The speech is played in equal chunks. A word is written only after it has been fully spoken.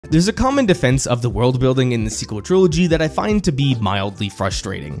There's a common defense of the world building in the sequel trilogy that I find to be mildly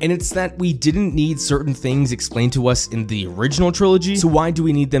frustrating, and it's that we didn't need certain things explained to us in the original trilogy, so why do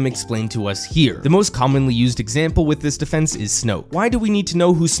we need them explained to us here? The most commonly used example with this defense is Snoke. Why do we need to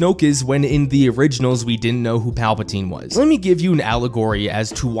know who Snoke is when in the originals we didn't know who Palpatine was? Let me give you an allegory as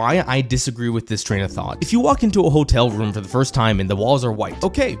to why I disagree with this train of thought. If you walk into a hotel room for the first time and the walls are white,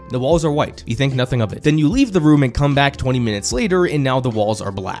 okay, the walls are white, you think nothing of it. Then you leave the room and come back 20 minutes later and now the walls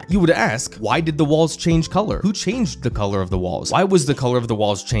are black. You would ask, why did the walls change color? Who changed the color of the walls? Why was the color of the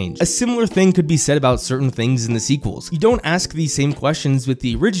walls changed? A similar thing could be said about certain things in the sequels. You don't ask these same questions with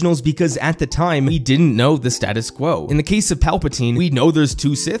the originals because at the time, we didn't know the status quo. In the case of Palpatine, we know there's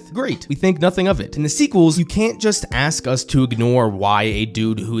 2 Sith, great, we think nothing of it. In the sequels, you can't just ask us to ignore why a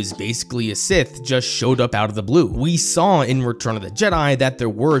dude who is basically a Sith just showed up out of the blue. We saw in Return of the Jedi that there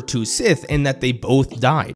were 2 Sith and that they both died.